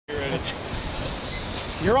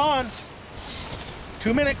You're on.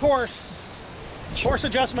 2-minute course. Course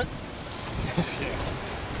adjustment.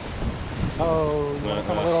 Oh, you're gonna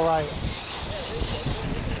come a little right.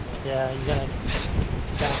 Yeah, you're gonna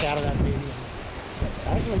back out of that baby.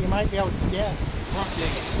 Actually, you might be able to, yeah.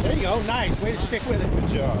 There you go, nice. Way to stick with it. Good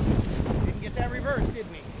job. Didn't get that reverse, did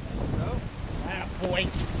we? No. Ah, boy.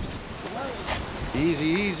 Easy,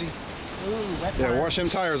 easy. Ooh, wet Yeah, tire. wash them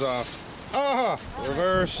tires off. Ah,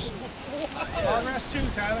 reverse. Progress too,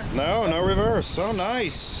 Tyler. No, no reverse. Oh,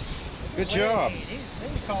 nice. Good job.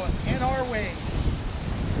 They call it NR way.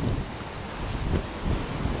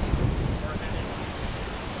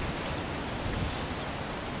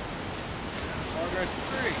 Progress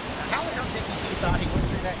 3. How the hell did he thought he went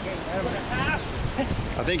through that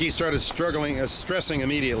gate? I think he started struggling, stressing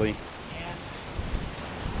immediately. Yeah.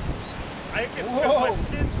 I think it's because my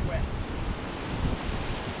skin's wet.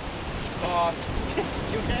 Soft.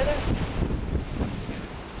 You okay there?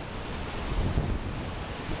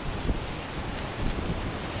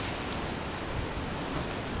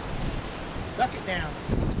 Suck it down.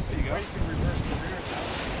 There you go. You can reverse the rear now.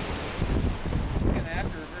 You're going to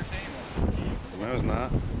have to reverse anyway. No, it's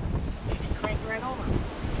not. Maybe crank right over.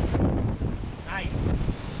 Nice.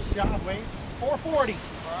 Good job, Wade. 440.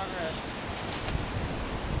 Progress.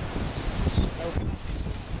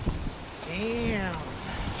 Damn.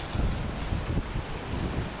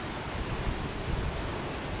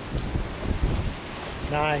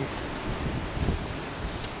 Nice.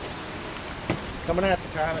 Coming at you,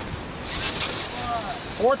 Tyler.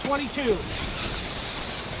 422.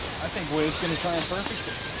 I think Wade's going to try and perfect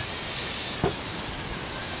it.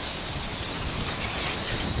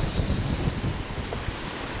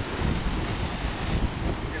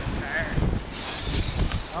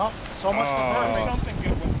 Oh, so much for perfect. Something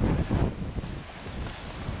good was good.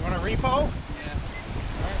 You want a repo? Yeah.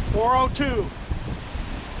 402.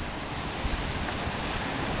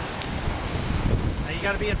 Now you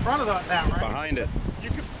got to be in front of that, right? Behind it. You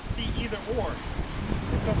could be either or.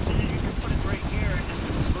 It's up to you. You can put it right here and then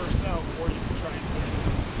reverse out, or you can try and hit it.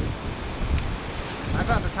 I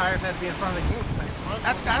thought the tires had to be in front of the gate.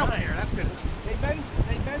 That's I don't care. That's good. They've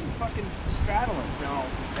been fucking straddling. No,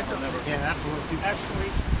 never. Yeah, that's a little too. Actually,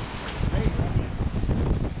 There you go.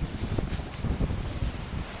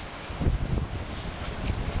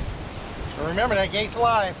 So remember that gate's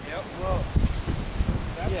live. yep. Well,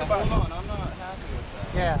 that's about. Hold on, I'm not happy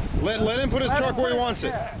with that. Yeah. Let him put his truck where he wants it.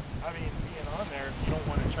 Yeah. I mean, being on there, if you don't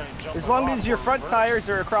want to try and jump. As long off as your or front reverse. tires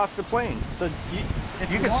are across the plane. So you,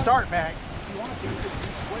 If you can start back. If you want to do it, be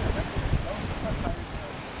square. That's the front tires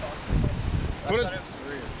across the plane. Put I it- thought it was the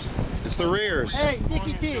rears. It's the rears. Hey,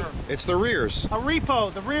 Sticky T. It's the rears. A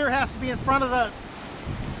repo. The rear has to be in front of the.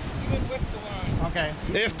 Even with the line. Okay.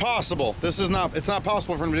 If possible. This is not, it's not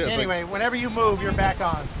possible for him to do this. Anyway, whenever you move, you're back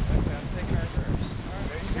on. Okay, I'm taking our reverse.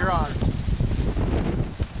 All right. You're on.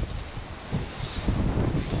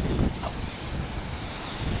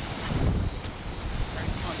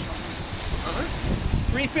 Uh-huh.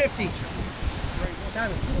 350.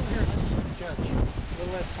 Kind of put over here. Judge. A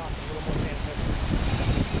little less talk, a little more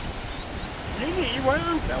fantastic.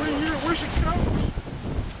 Where's it go?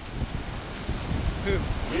 2.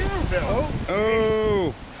 Yeah, Bill.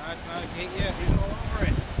 Oh, No, it's not a gate yet. He's all over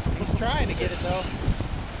it. He's trying to get it though.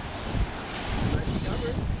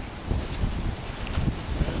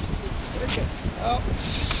 Oh.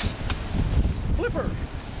 Flipper.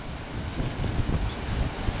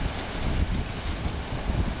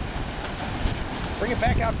 Bring it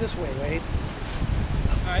back out this way, Wade.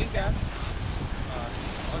 All right, you got it.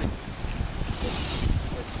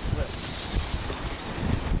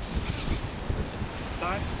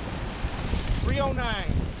 Time? 309.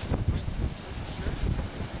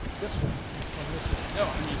 This way. No, I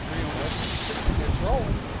need 301. It's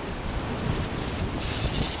rolling.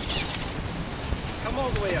 Come all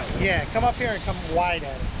the way out. Yeah, come up here and come wide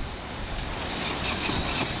at it.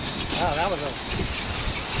 Oh, that was a...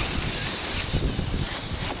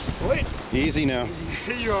 Wait. easy now.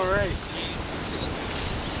 You're all right.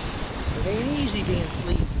 It ain't easy being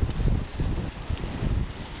sleazy.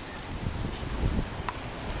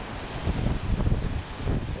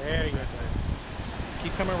 There you go.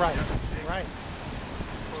 Keep coming right. Right.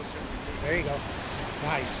 There you go.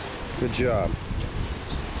 Nice. Good job.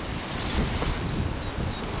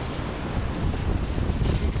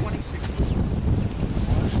 226.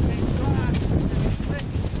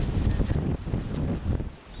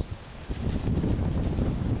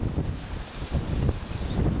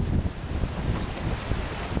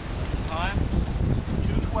 Time?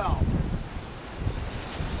 212.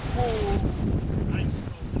 Oh, nice.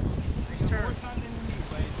 Nice turn.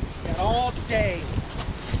 Got all day.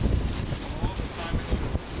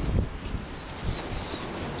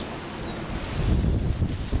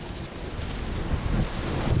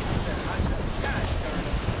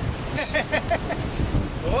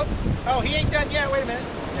 Whoop. Oh, he ain't done yet. Wait a minute.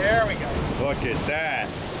 There we go. Look at that.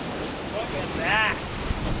 Look at that.